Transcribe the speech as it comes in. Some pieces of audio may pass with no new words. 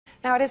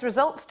Now, it is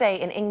results day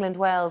in England,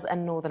 Wales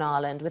and Northern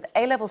Ireland, with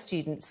A-level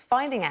students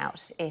finding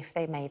out if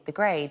they made the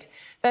grade.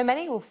 Though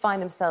many will find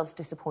themselves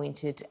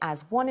disappointed,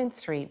 as 1 in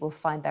 3 will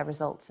find their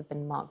results have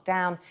been marked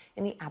down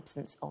in the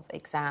absence of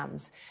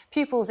exams.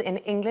 Pupils in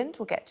England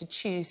will get to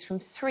choose from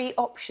 3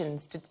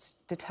 options to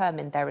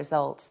determine their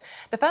results.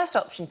 The first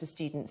option for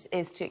students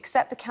is to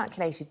accept the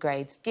calculated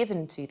grades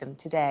given to them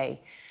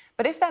today.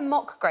 But if their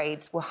mock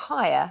grades were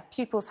higher,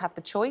 pupils have the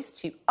choice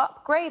to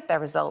upgrade their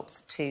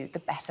results to the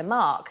better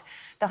mark.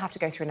 They'll have to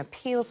go through an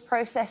appeals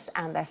process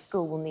and their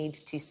school will need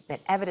to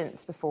submit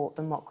evidence before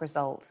the mock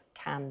result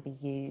can be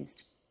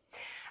used.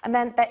 And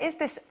then there is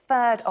this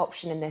third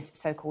option in this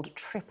so-called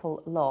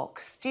triple lock.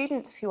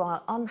 Students who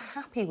are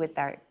unhappy with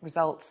their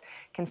results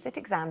can sit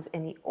exams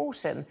in the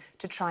autumn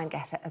to try and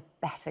get a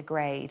better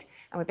grade.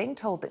 And we're being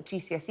told that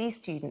GCSE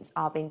students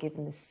are being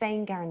given the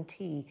same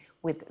guarantee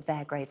with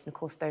their grades. And of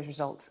course, those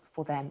results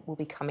for them will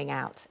be coming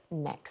out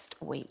next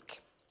week.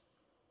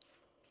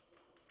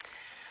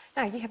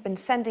 Now, you have been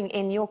sending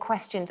in your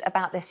questions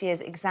about this year's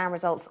exam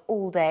results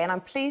all day, and I'm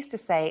pleased to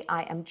say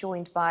I am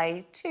joined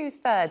by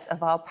 2/3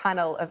 of our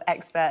panel of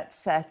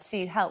experts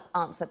to help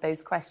answer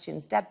those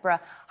questions.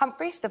 Debra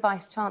Humphris, the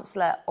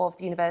Vice-Chancellor of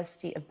the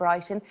University of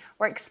Brighton.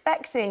 We're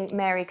expecting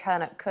Mary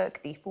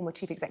Curnock, the former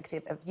Chief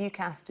Executive of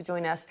UCAS, to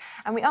join us,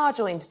 and we are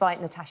joined by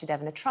Natasha,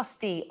 Devon, a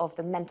Trustee of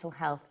the mental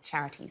health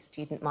charity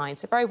Student Mind.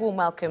 So, very warm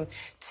welcome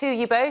to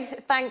you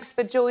both. Thanks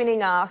for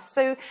joining us.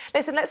 So,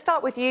 listen, let's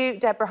start with you,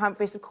 Debra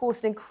Humphris. Of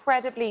course, an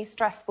incredibly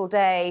stressful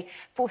day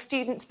for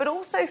students, but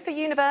also for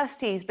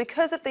universities.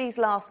 Because of these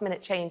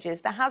last-minute changes,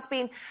 there has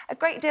been a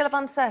great deal of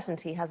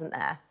uncertainty, hasn't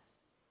there?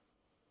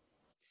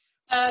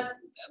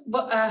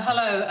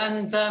 Hello,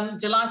 and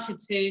delighted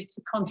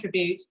to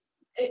contribute.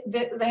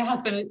 There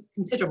has been a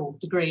considerable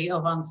degree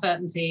of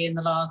uncertainty in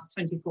the last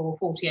 24,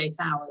 48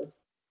 hours.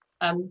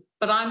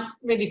 But I'm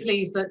really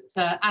pleased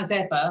that, as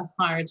ever,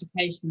 higher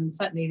education, and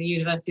certainly the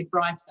University of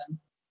Brighton,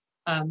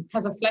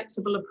 has a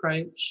flexible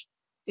approach,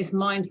 is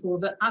mindful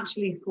that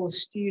actually for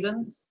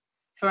students,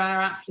 for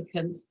our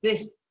applicants,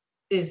 this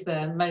is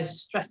the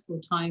most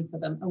stressful time for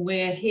them. And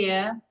we're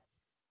here,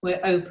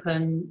 we're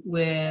open,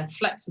 we're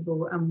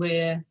flexible, and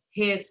we're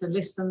here to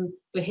listen,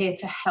 we're here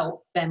to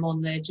help them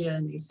on their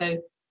journey. So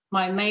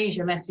my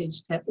major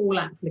message to all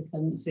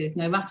applicants is,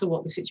 no matter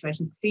what the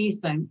situation, please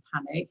don't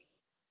panic.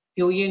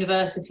 Your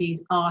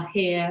universities are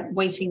here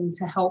waiting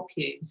to help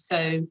you.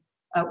 So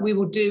we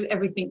will do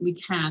everything we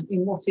can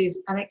in what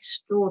is an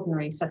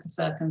extraordinary set of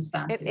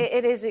circumstances.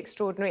 It is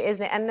extraordinary,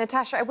 isn't it? And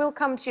Natasha, I will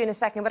come to you in a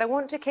second, but I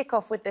want to kick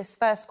off with this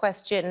first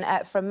question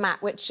from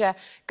Matt, which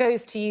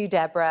goes to you,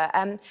 Debra.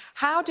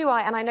 How do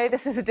I, and I know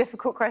this is a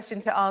difficult question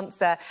to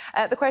answer,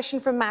 the question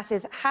from Matt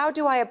is, how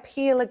do I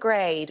appeal a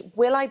grade?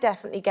 Will I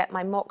definitely get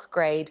my mock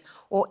grade,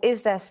 or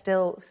is there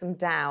still some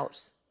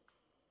doubt?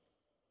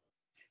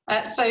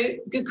 So,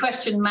 good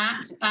question,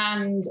 Matt,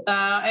 and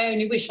I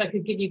only wish I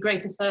could give you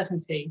greater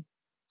certainty.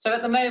 So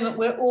at the moment,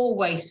 we're all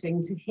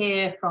waiting to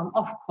hear from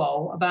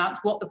Ofqual about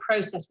what the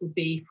process would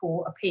be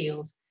for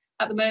appeals.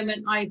 At the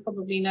moment, I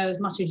probably know as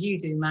much as you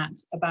do, Matt,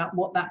 about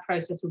what that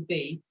process would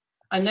be.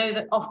 I know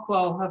that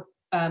Ofqual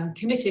have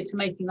committed to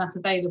making that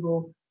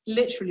available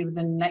literally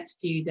within the next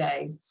few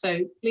days. So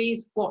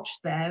please watch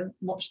them.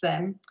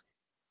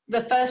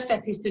 The first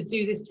step is to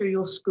do this through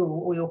your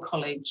school or your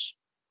college.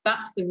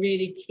 That's the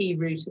really key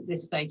route at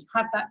this stage.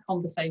 Have that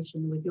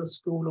conversation with your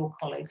school or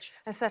college.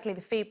 And certainly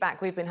the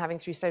feedback we've been having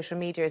through social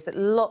media is that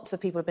lots of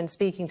people have been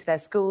speaking to their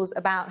schools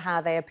about how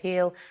they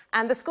appeal,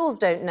 and the schools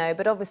don't know.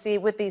 But obviously,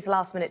 with these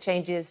last-minute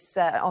changes,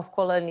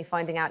 Ofqual only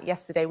finding out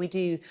yesterday, we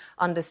do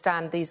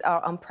understand these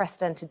are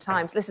unprecedented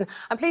times. Listen,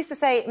 I'm pleased to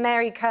say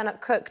Mary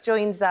Curnock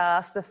joins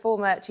us, the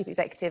former Chief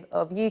Executive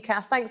of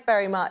UCAS. Thanks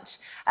very much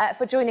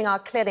for joining our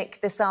clinic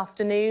this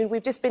afternoon.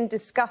 We've just been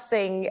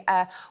discussing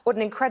what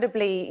an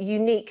incredibly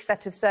unique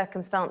set of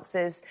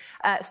circumstances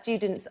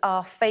students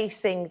are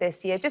facing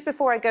this year. Just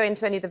before I go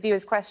into any of the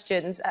viewers'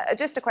 questions,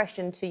 just a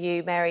question to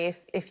you, Mary,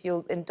 if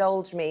you'll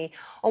indulge me,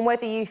 on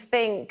whether you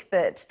think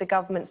that the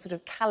government's sort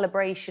of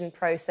calibration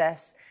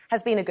process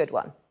has been a good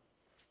one.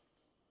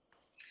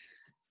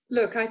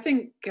 Look, I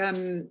think,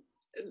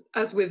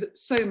 as with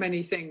so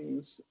many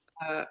things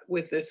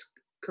with this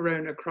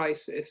corona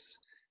crisis,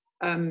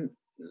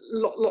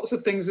 lots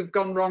of things have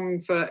gone wrong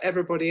for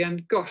everybody,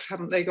 and gosh,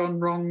 haven't they gone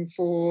wrong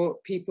for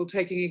people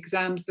taking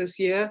exams this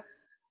year?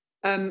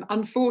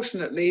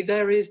 Unfortunately,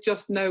 there is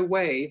just no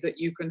way that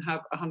you can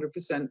have a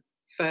 100%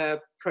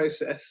 fair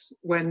process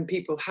when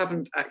people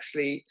haven't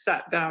actually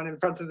sat down in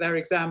front of their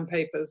exam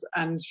papers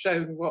and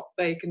shown what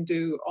they can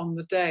do on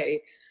the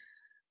day.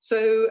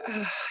 So,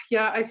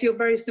 yeah, I feel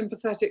very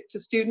sympathetic to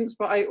students,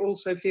 but I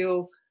also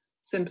feel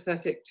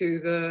sympathetic to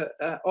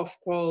the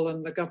Ofqual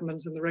and the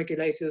government and the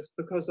regulators,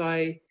 because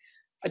I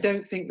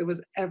don't think there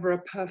was ever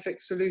a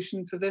perfect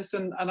solution for this.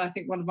 And I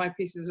think one of my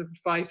pieces of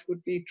advice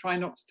would be try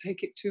not to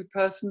take it too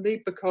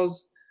personally,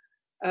 because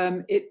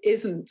it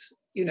isn't,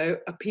 you know,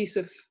 a piece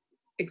of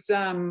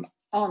exam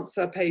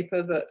answer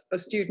paper that a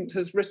student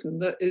has written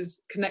that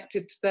is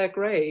connected to their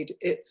grade.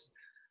 It's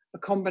a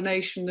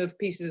combination of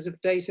pieces of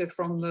data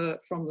from the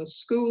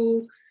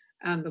school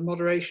and the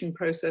moderation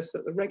process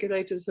that the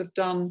regulators have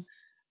done,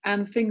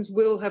 and things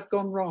will have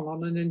gone wrong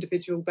on an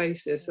individual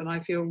basis. And I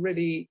feel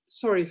really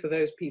sorry for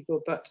those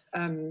people, but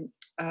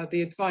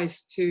the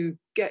advice to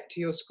get to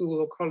your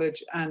school or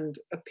college and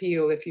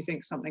appeal if you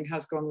think something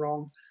has gone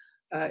wrong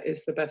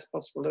is the best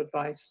possible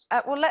advice.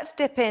 Well, let's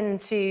dip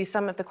into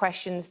some of the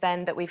questions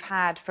then that we've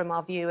had from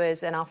our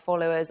viewers and our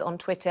followers on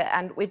Twitter.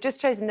 And we've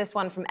just chosen this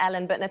one from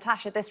Ellen. But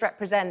Natasha, this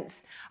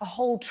represents a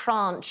whole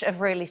tranche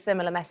of really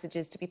similar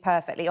messages, to be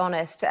perfectly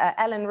honest.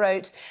 Ellen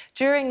wrote,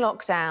 during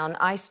lockdown,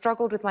 I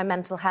struggled with my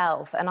mental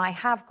health and I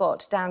have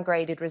got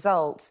downgraded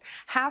results.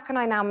 How can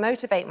I now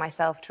motivate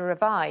myself to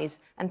revise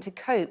and to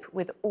cope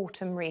with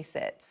autumn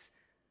resits?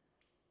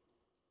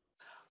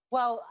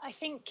 Well, I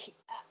think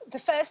the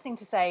first thing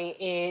to say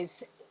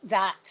is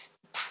that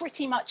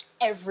pretty much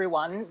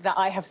everyone that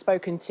I have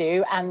spoken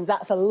to, and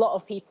that's a lot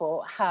of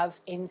people,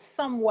 have in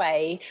some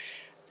way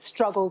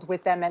struggled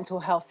with their mental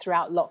health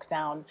throughout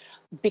lockdown.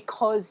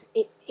 Because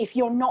if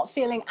you're not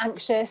feeling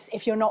anxious,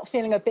 if you're not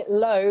feeling a bit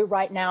low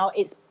right now,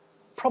 it's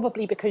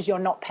probably because you're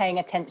not paying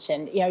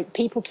attention. You know,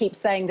 people keep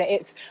saying that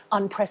it's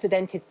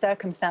unprecedented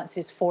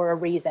circumstances for a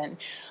reason.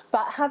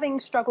 But having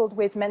struggled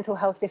with mental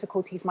health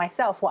difficulties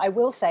myself, what I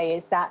will say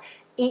is that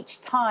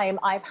each time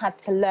I've had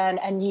to learn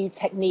a new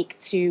technique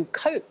to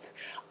cope,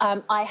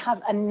 I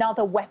have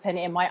another weapon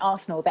in my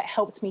arsenal that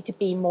helps me to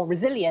be more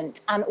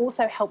resilient and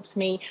also helps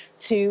me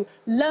to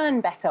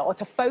learn better or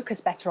to focus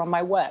better on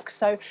my work.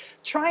 So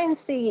try and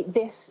see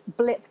this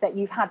blip that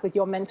you've had with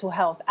your mental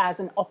health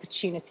as an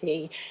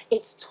opportunity.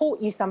 It's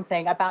taught you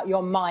something about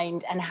your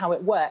mind and how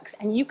it works,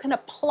 and you can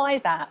apply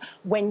that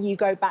when you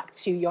go back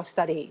to your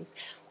studies.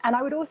 And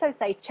I would also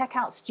say check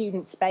out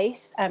Student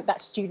Space,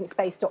 that's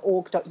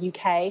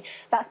studentspace.org.uk.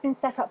 That's been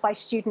set up by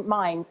Student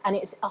Minds, and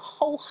it's a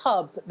whole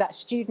hub that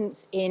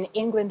students in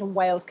England and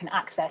Wales can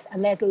access.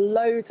 And there's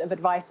loads of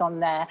advice on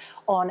there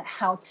on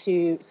how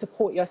to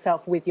support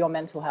yourself with your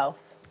mental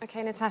health.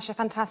 OK, Natasha,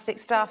 fantastic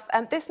stuff.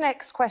 This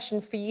next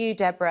question for you,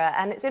 Debra,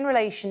 and it's in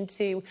relation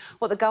to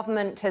what the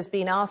government has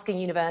been asking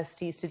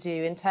universities to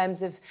do in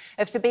terms of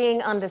to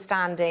being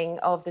understanding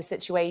of the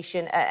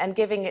situation and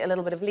giving a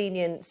little bit of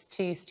lenience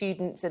to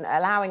students and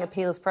allowing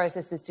appeals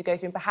processes to go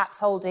through and perhaps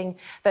holding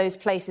those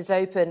places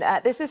open.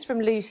 This is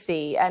from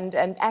Lucy and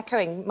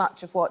echoing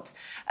much of what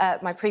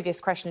my previous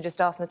question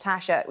just asked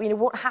Natasha. You know,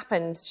 what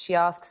happens, she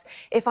asks,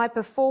 if I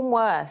perform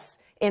worse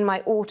in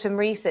my autumn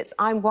resits?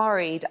 I'm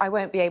worried I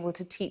won't be able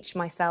to teach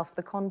myself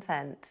the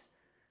content.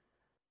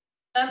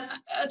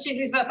 Actually,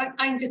 Elizabeth,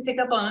 I can just pick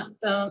up on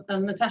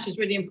Natasha's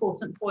really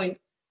important point.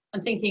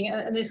 I'm thinking,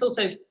 and this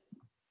also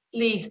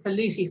leads to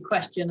Lucy's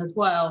question as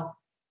well.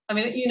 I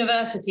mean, at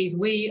universities,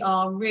 we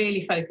are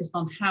really focused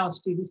on how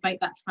students make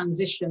that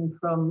transition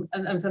from,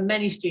 and for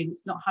many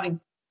students not having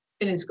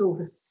been in school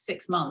for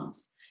 6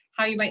 months,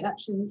 how you make that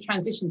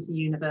transition to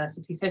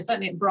university. So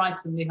certainly at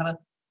Brighton, we have a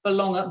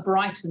Belong at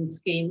Brighton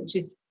scheme, which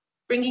is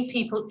bringing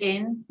people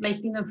in,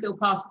 making them feel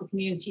part of the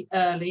community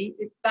early.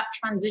 That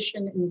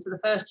transition into the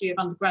first year of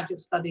undergraduate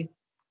studies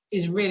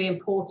is really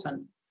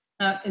important.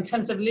 Now, in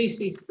terms of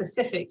Lucy's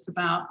specifics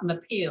about an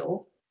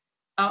appeal,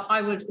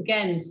 I would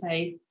again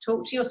say,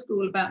 talk to your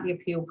school about the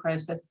appeal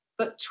process,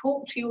 but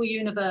talk to your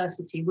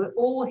university. We're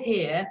all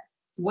here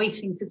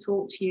waiting to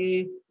talk to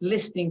you,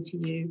 listening to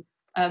you.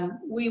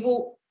 We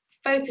will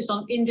focus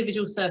on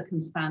individual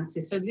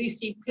circumstances. So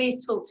Lucy,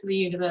 please talk to the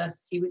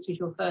university, which is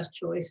your first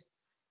choice,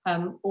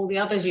 or the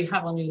others you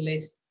have on your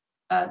list.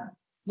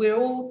 We're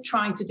all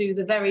trying to do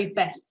the very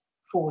best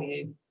for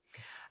you.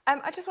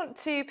 I just want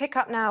to pick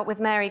up now with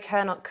Mary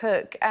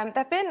Curnock-Cook. There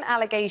have been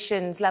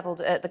allegations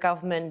levelled at the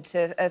government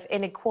of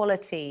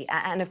inequality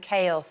and of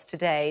chaos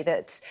today,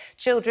 that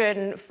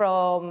children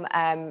from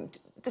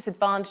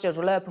disadvantaged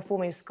or lower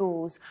performing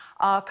schools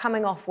are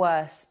coming off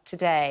worse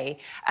today.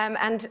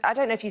 And I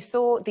don't know if you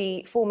saw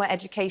the former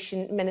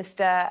Education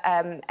Minister,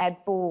 Ed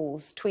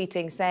Balls,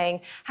 tweeting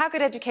saying, how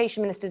could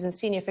education ministers and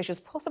senior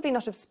officials possibly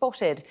not have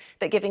spotted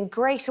that giving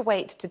greater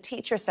weight to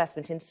teacher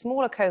assessment in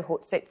smaller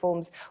cohort sixth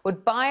forms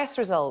would bias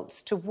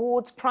results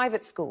towards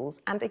private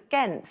schools and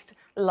against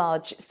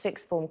large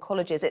sixth form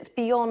colleges? It's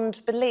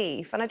beyond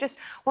belief. And I just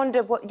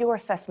wonder what your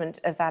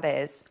assessment of that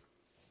is.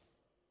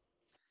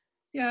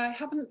 Yeah, I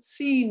haven't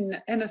seen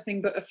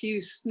anything but a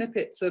few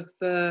snippets of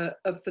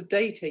the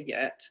data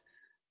yet,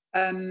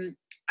 and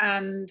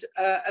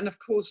of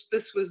course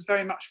this was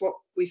very much what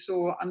we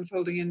saw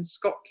unfolding in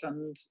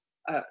Scotland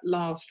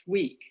last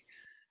week,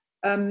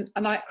 and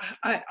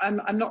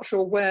I'm not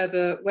sure where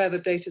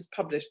the data is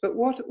published, but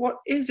what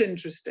is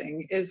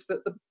interesting is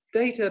that the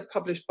data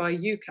published by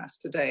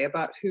UCAS today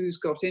about who's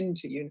got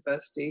into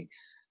university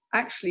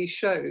actually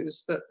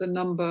shows that the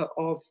number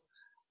of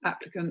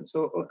applicants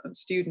or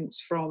students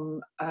from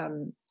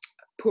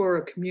poorer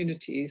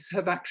communities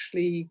have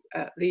actually,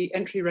 the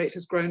entry rate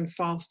has grown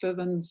faster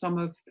than some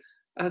of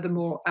the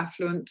more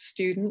affluent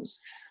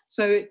students.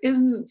 So it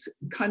isn't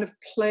kind of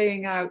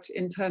playing out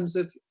in terms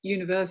of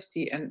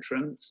university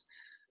entrance,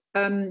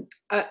 To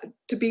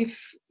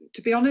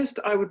be honest,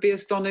 I would be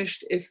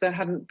astonished if there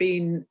hadn't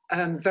been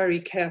very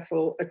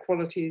careful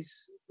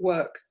equalities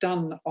work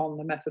done on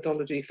the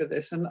methodology for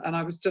this. And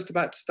I was just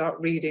about to start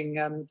reading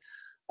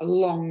a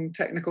long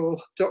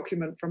technical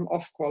document from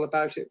Ofqual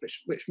about it,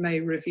 which may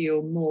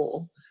reveal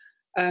more.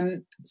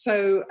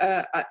 So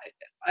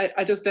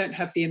I just don't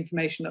have the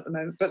information at the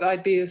moment, but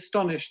I'd be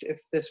astonished if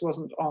this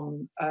wasn't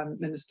on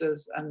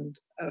ministers' and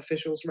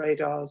officials'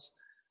 radars,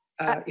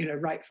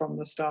 right from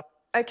the start.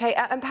 OK,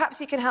 and perhaps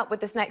you can help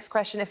with this next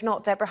question. If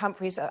not, Deborah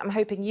Humphris, I'm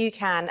hoping you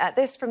can.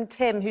 This from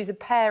Tim, who's a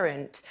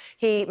parent.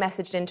 He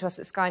messaged into us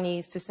at Sky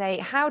News to say,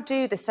 how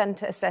do the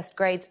centre-assessed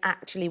grades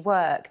actually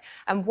work?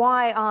 And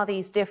why are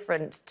these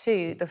different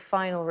to the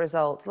final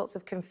result? Lots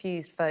of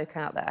confused folk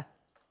out there.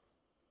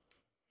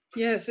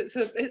 Yes, it's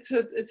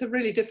a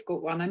really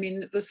difficult one. I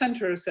mean, the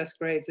centre-assessed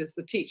grades is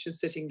the teachers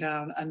sitting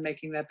down and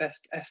making their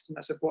best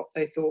estimate of what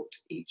they thought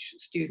each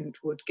student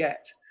would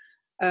get.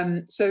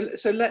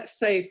 So let's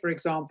say, for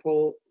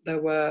example,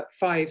 there were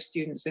 5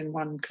 students in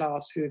one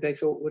class who they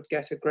thought would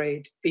get a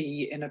grade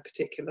B in a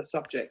particular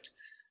subject.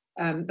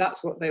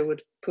 That's what they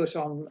would put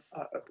on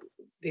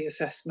the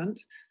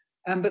assessment.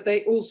 But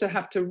they also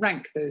have to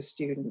rank those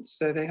students.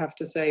 So they have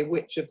to say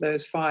which of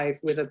those 5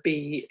 with a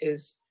B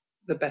is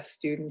the best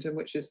student and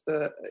which is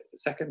the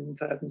second,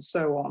 third, and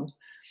so on.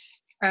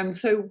 And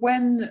so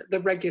when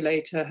the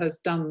regulator has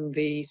done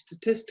the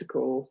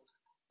statistical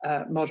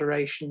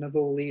moderation of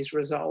all these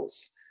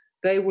results,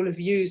 they will have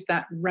used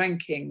that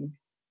ranking,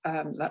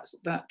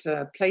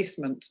 that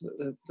placement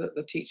that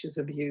the teachers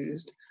have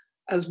used,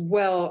 as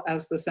well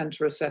as the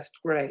centre assessed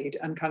grade,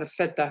 and kind of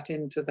fed that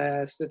into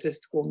their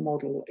statistical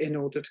model in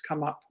order to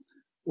come up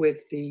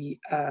with the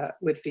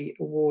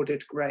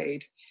awarded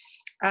grade.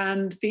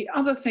 And the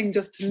other thing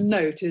just to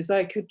note is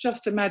I could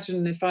just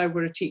imagine if I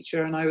were a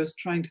teacher and I was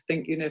trying to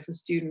think, if a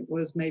student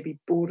was maybe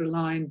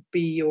borderline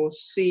B or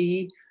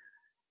C,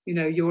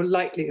 your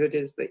likelihood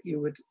is that you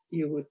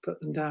would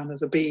put them down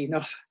as a B,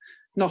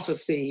 not a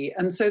C.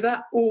 And so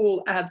that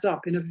all adds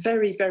up in a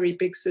very, very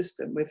big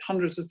system with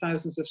hundreds of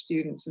thousands of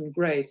students and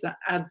grades. That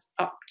adds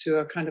up to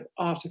a kind of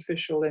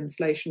artificial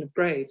inflation of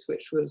grades,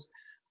 which was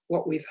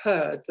what we've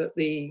heard, that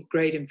the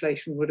grade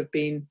inflation would have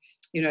been,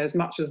 as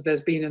much as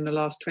there's been in the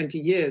last 20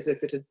 years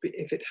if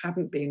it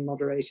hadn't been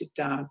moderated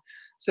down.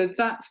 So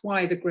that's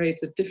why the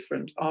grades are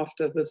different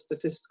after the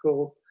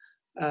statistical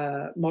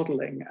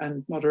modelling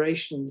and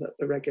moderation that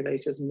the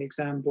regulators and the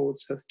exam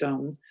boards have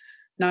done.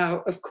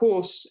 Now, of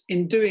course,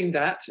 in doing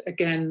that,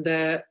 again,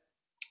 they're,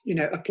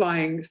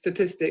 applying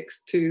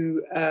statistics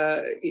to,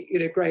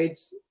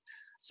 grades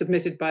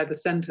submitted by the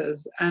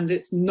centres, and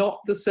it's not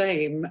the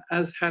same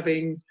as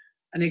having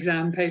an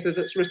exam paper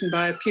that's written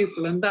by a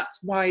pupil, and that's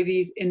why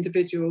these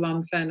individual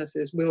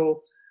unfairnesses will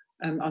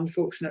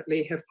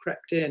unfortunately have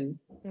crept in.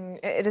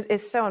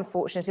 It's so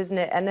unfortunate, isn't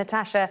it? And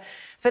Natasha,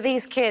 for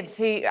these kids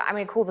who,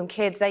 call them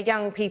kids, they're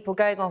young people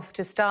going off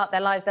to start their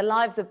lives. Their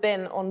lives have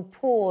been on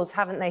pause,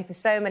 haven't they, for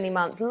so many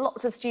months.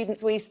 Lots of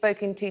students we've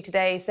spoken to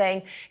today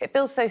saying it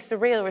feels so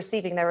surreal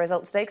receiving their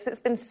results today because it's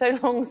been so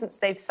long since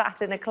they've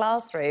sat in a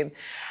classroom.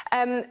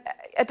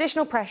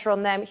 Additional pressure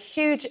on them,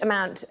 huge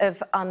amount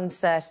of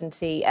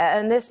uncertainty.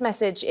 And this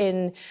message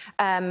in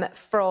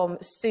from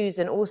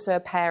Susan, also a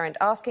parent,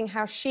 asking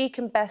how she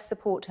can best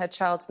support her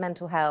child's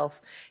mental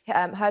health.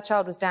 Her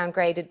child was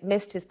downgraded,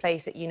 missed his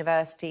place at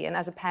university, and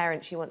as a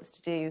parent, she wants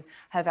to do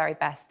her very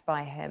best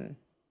by him.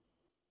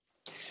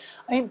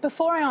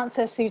 Before I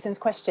answer Susan's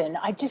question,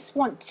 I just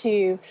want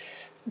to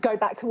go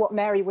back to what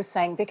Mary was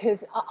saying,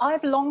 because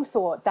I've long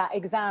thought that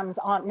exams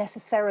aren't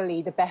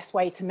necessarily the best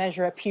way to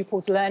measure a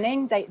pupil's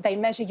learning. They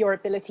measure your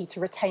ability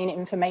to retain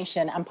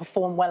information and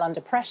perform well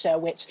under pressure,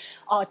 which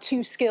are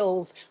 2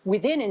 skills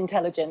within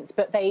intelligence,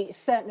 but they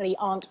certainly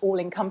aren't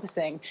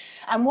all-encompassing.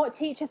 And what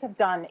teachers have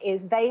done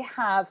is they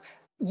have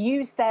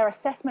use their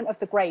assessment of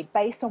the grade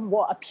based on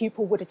what a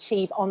pupil would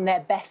achieve on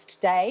their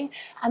best day.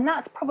 And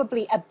that's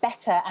probably a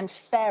better and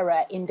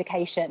fairer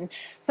indication.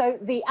 So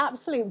the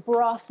absolute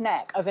brass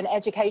neck of an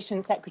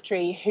education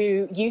secretary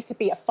who used to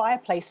be a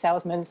fireplace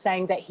salesman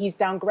saying that he's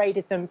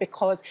downgraded them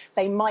because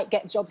they might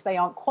get jobs they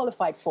aren't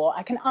qualified for,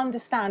 I can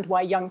understand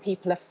why young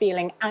people are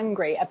feeling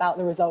angry about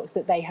the results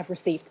that they have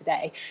received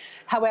today.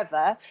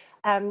 However,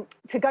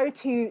 to go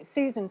to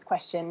Susan's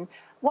question,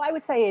 what I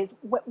would say is,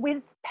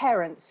 with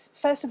parents,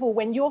 first of all,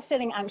 when you're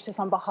feeling anxious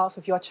on behalf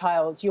of your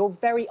child, you'll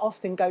very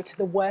often go to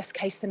the worst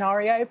case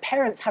scenario.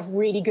 Parents have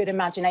really good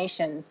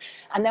imaginations,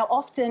 and they'll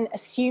often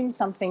assume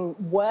something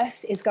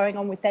worse is going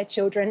on with their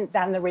children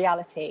than the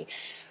reality.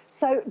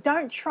 So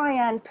don't try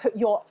and put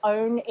your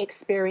own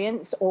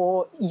experience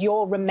or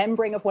your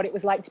remembering of what it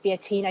was like to be a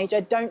teenager,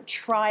 don't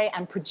try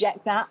and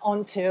project that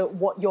onto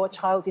what your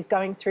child is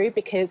going through,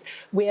 because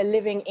we are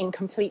living in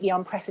completely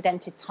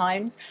unprecedented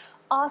times.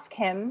 Ask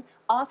him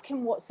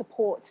what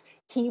support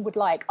he would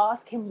like.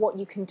 Ask him what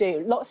you can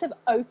do. Lots of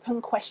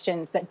open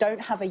questions that don't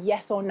have a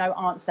yes or no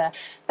answer.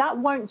 That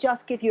won't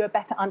just give you a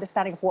better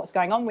understanding of what's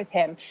going on with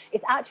him.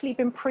 It's actually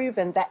been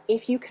proven that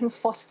if you can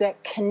foster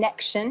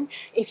connection,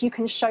 if you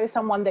can show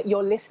someone that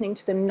you're listening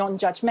to them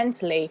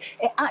non-judgmentally,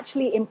 it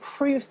actually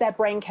improves their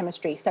brain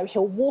chemistry. So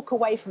he'll walk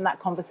away from that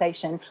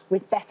conversation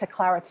with better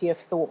clarity of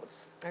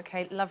thought.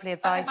 OK, lovely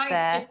advice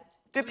there.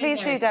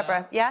 Please do,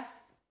 Deborah.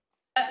 Yes?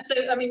 So,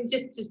 I mean,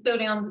 just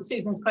building on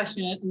Susan's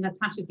question and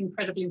Natasha's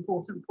incredibly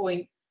important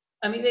point.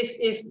 I mean,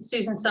 if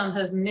Susan's son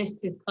has missed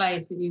his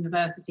place at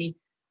university,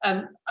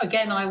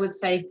 again, I would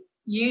say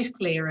use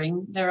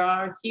clearing. There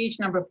are a huge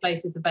number of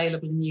places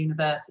available in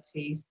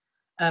universities.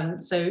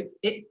 So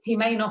he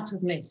may not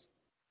have missed.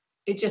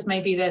 It just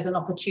may be there's an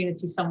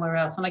opportunity somewhere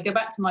else. And I go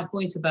back to my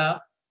point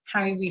about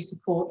how we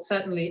support,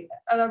 certainly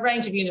a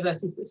range of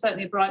universities, but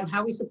certainly at Brighton,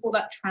 how we support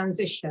that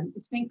transition.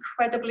 It's an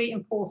incredibly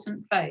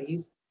important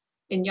phase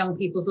in young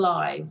people's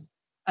lives.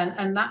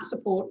 And that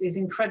support is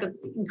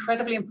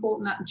incredibly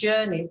important, that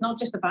journey. It's not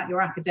just about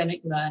your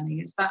academic learning,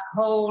 it's that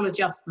whole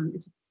adjustment.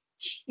 It's a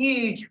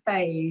huge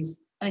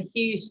phase and a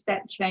huge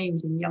step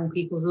change in young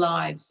people's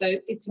lives. So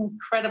it's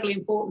incredibly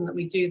important that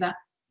we do that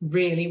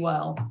really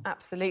well.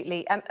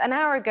 Absolutely. An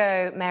hour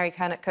ago, Mary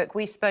Curnock,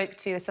 we spoke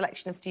to a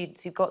selection of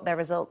students who got their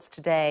results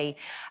today.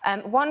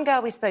 One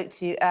girl we spoke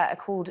to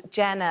called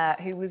Jenna,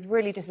 who was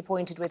really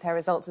disappointed with her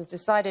results, has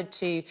decided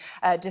to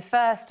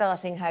defer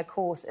starting her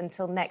course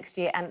until next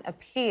year and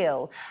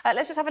appeal.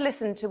 Let's just have a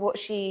listen to what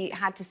she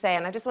had to say,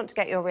 and I just want to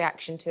get your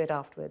reaction to it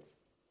afterwards.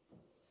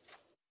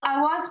 I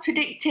was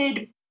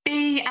predicted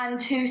B and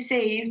 2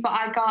 C's, but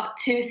I got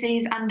 2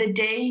 C's and a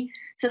D.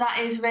 So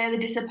that is really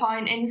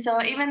disappointing.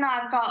 So even though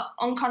I've got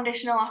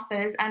unconditional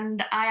offers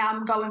and I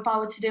am going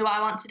forward to do what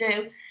I want to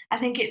do, I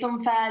think it's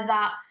unfair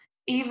that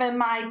even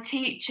my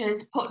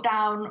teachers put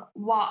down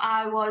what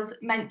I was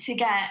meant to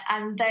get,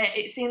 and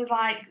it seems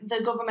like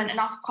the government and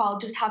Ofqual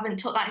just haven't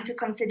took that into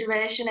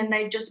consideration and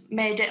they've just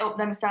made it up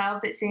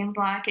themselves. It seems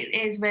like it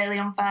is really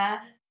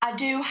unfair. I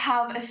do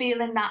have a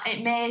feeling that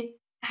it may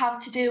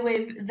have to do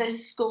with the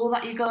school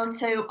that you go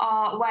to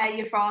or where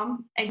you're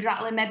from.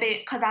 Exactly, maybe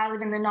because I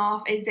live in the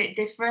north, is it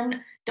different?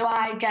 Do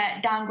I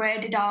get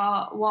downgraded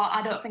or what?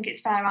 I don't think it's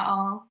fair at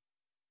all.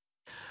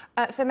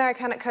 So, Mary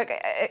Curnock,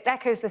 it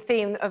echoes the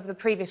theme of the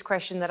previous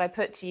question that I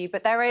put to you,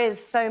 but there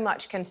is so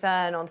much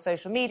concern on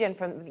social media and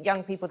from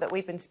young people that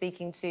we've been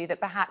speaking to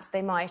that perhaps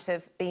they might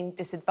have been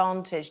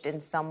disadvantaged in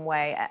some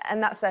way,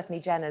 and that's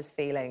certainly Jenna's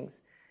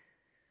feelings.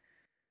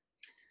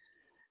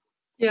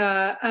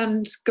 Yeah,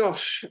 and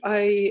gosh,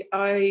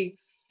 I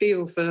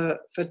feel for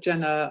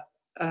Jenna,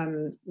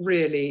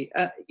 really.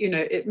 You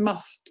know,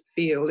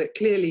 it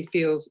clearly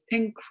feels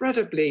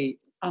incredibly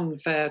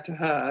unfair to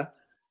her.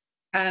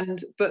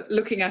 But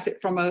looking at it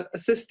from a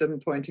system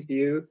point of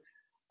view,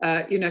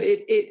 you know,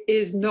 it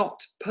is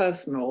not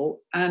personal.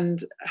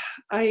 And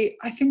I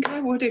think I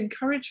would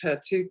encourage her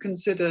to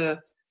consider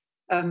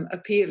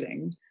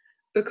appealing,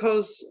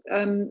 because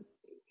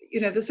you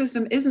know, the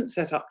system isn't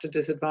set up to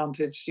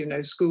disadvantage, you know,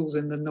 schools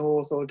in the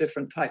north or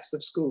different types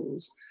of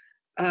schools.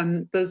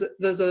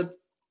 There's a,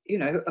 you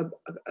know,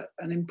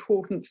 an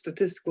important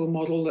statistical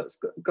model that's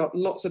got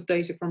lots of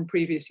data from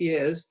previous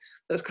years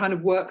that's kind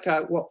of worked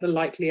out what the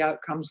likely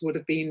outcomes would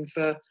have been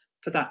for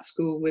that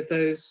school with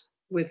those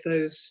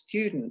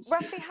students.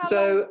 Roughly how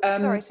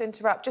long, sorry to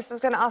interrupt, I was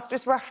going to ask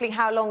just roughly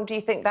how long do you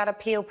think that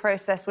appeal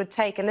process would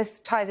take? And this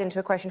ties into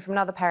a question from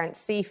another parent,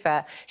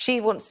 Sifa. She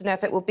wants to know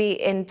if it will be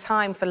in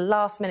time for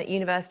last-minute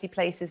university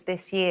places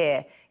this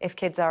year if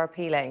kids are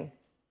appealing.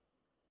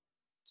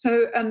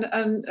 So,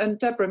 and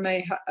Debra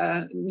may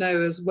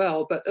know as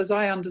well, but as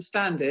I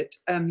understand it,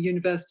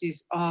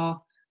 universities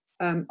are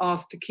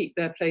asked to keep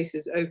their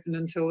places open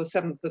until the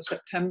 7th of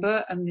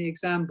September, and the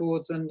exam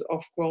boards and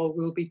Ofqual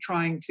will be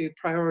trying to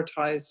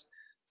prioritise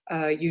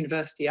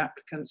university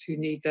applicants who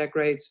need their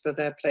grades for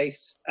their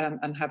place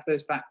and have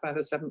those back by the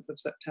 7th of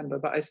September.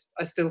 But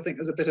I still think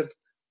there's a bit of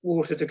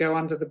water to go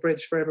under the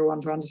bridge for everyone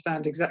to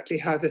understand exactly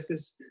how this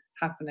is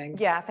happening.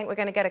 Yeah, I think we're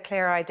going to get a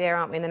clearer idea,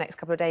 aren't we, in the next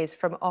couple of days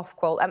from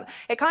Ofqual.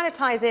 It kind of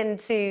ties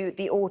into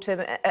the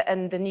autumn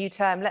and the new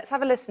term. Let's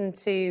have a listen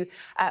to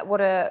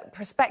what a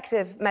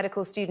prospective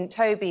medical student,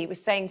 Toby,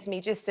 was saying to me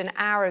just an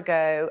hour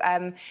ago.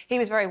 He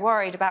was very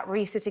worried about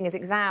resitting his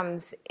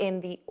exams in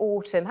the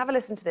autumn. Have a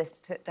listen to this,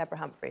 to Debra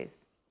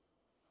Humphris.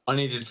 I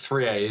needed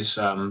 3 A's,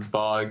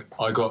 but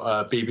I got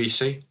a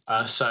BBC,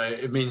 so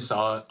it means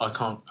that I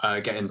can't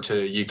get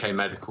into UK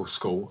medical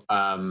school.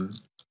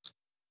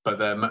 But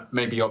there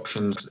may be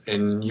options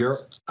in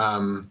Europe,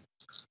 and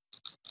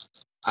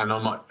I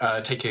might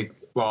take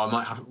I'm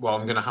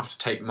going to have to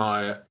take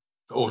my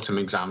autumn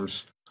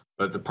exams.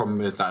 But the problem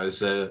with that is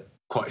they're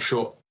quite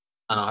short,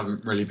 and I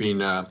haven't really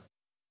been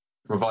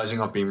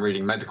revising. I've been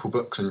reading medical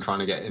books and trying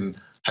to get in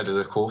ahead of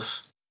the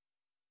course.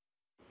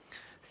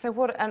 So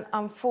what an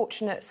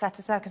unfortunate set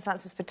of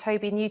circumstances for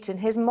Toby Newton.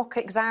 His mock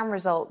exam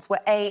results were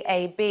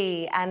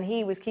AAB, and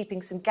he was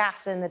keeping some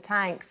gas in the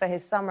tank for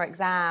his summer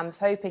exams,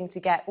 hoping to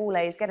get all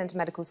A's, get into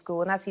medical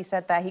school. And as he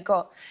said there, he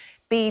got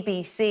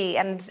BBC,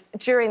 and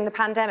during the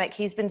pandemic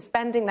he's been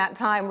spending that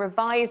time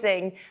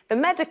revising the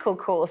medical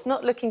course,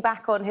 not looking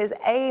back on his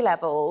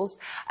A-levels.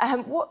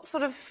 What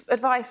sort of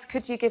advice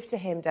could you give to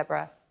him,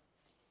 Debra?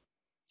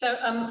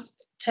 So,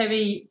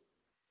 Terry,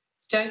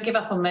 don't give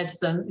up on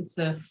medicine. It's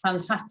a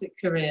fantastic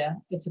career.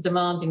 It's a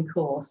demanding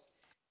course.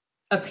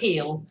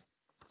 Appeal.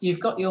 You've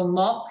got your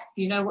mock.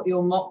 You know what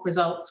your mock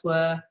results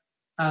were.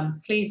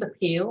 Please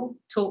appeal.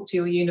 Talk to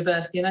your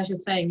university. And as you're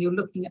saying, you're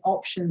looking at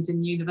options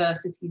in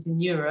universities in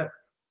Europe.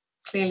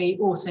 Clearly,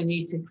 also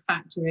need to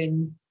factor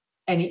in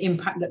any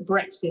impact that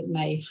Brexit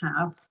may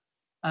have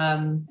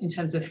in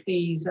terms of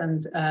fees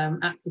and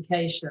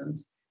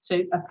applications.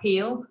 So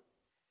appeal.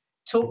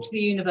 Talk to the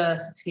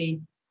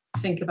university.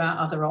 Think about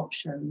other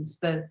options.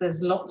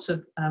 There's lots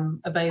of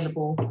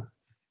available.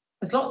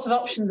 There's lots of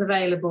options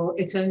available.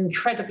 It's an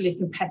incredibly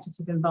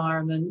competitive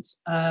environment,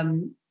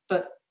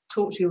 but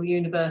talk to your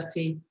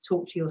university,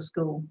 talk to your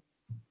school.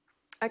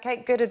 OK,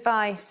 good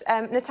advice.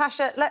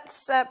 Natasha,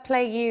 let's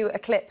play you a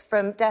clip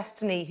from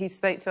Destiny, who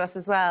spoke to us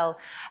as well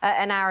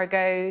an hour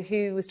ago,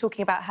 who was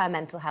talking about her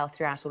mental health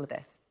throughout all of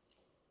this.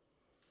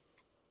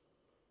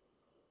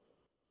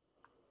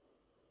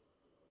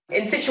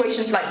 In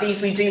situations like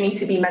these, we do need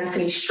to be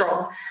mentally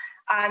strong.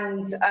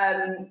 And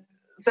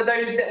for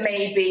those that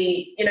may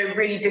be,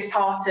 really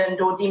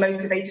disheartened or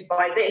demotivated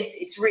by this,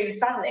 it's really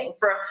saddening.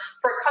 For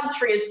a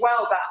country as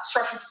well that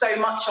stresses so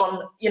much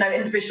on,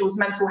 individuals'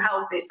 mental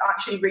health, it's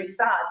actually really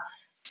sad.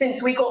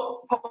 Since we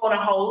got put on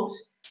a hold,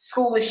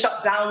 school was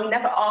shut down. We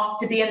never asked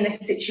to be in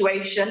this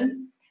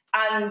situation,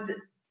 and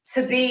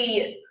to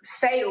be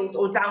failed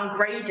or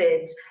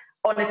downgraded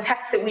on a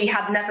test that we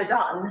had never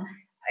done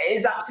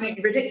is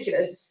absolutely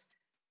ridiculous.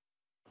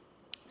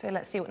 So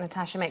let's see what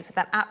Natasha makes of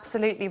that.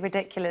 Absolutely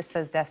ridiculous,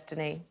 says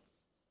Destiny.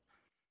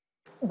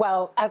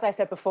 Well, as I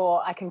said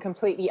before, I can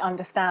completely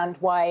understand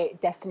why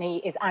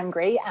Destiny is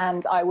angry,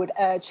 and I would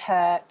urge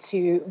her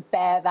to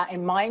bear that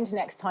in mind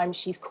next time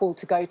she's called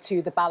to go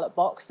to the ballot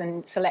box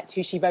and select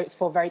who she votes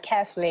for very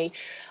carefully.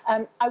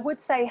 I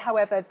would say,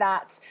 however,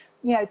 that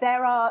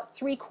there are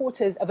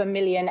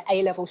 750,000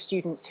 A-level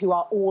students who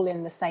are all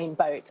in the same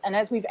boat. And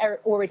as we've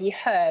already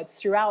heard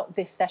throughout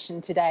this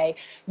session today,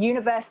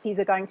 universities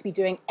are going to be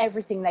doing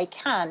everything they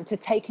can to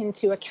take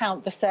into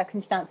account the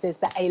circumstances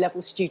that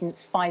A-level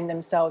students find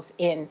themselves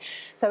in.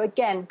 So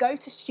again, go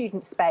to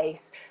Student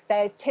Space.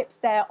 There's tips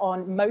there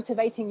on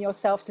motivating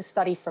yourself to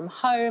study from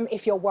home.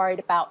 If you're worried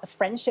about the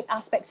friendship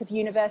aspects of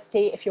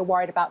university, if you're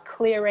worried about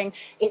clearing,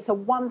 it's a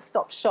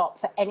one-stop shop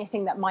for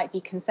anything that might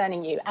be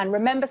concerning you. And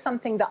remember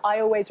something that I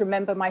always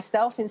remember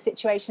myself in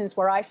situations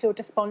where I feel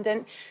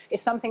despondent.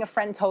 It's something a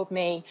friend told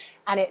me,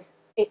 and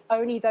it's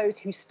only those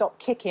who stop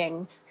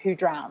kicking who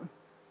drown.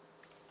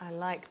 I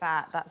like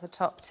that. That's a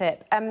top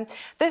tip.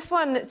 This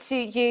one to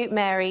you,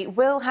 Mary.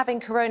 Will having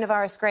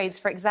coronavirus grades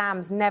for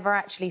exams never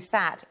actually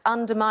sat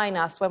undermine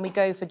us when we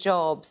go for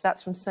jobs?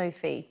 That's from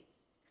Sophie.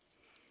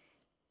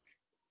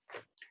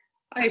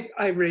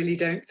 I really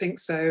don't think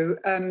so.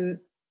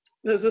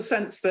 There's a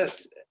sense that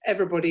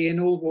everybody in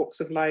all walks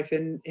of life,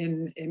 in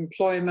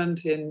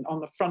employment, on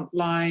the front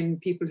line,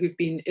 people who've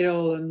been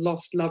ill and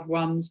lost loved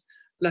ones,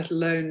 let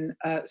alone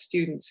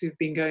students who've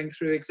been going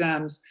through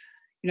exams,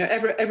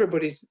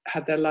 everybody's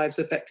had their lives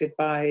affected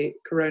by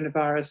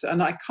coronavirus,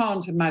 and I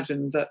can't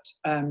imagine that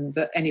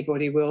that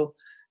anybody will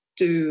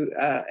do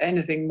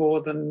anything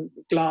more than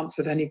glance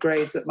at any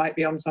grades that might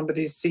be on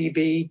somebody's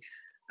CV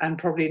and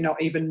probably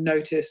not even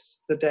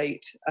notice the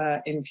date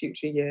in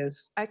future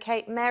years.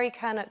 OK, Mary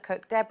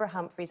Curnock, Debra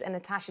Humphris and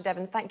Natasha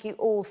Devon, thank you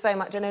all so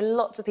much. I know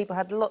lots of people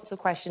had lots of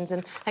questions,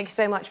 and thank you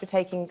so much for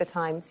taking the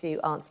time to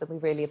answer them.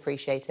 We really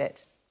appreciate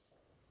it.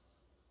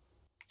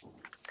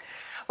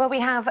 Well,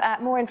 we have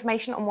more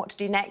information on what to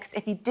do next.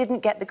 If you didn't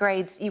get the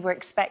grades you were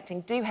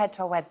expecting, do head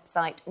to our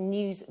website,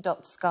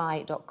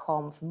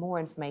 news.sky.com, for more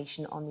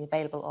information on the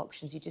available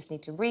options. You just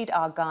need to read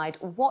our guide,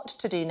 What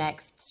to Do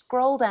Next,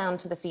 scroll down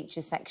to the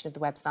features section of the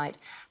website,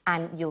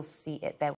 and you'll see it there.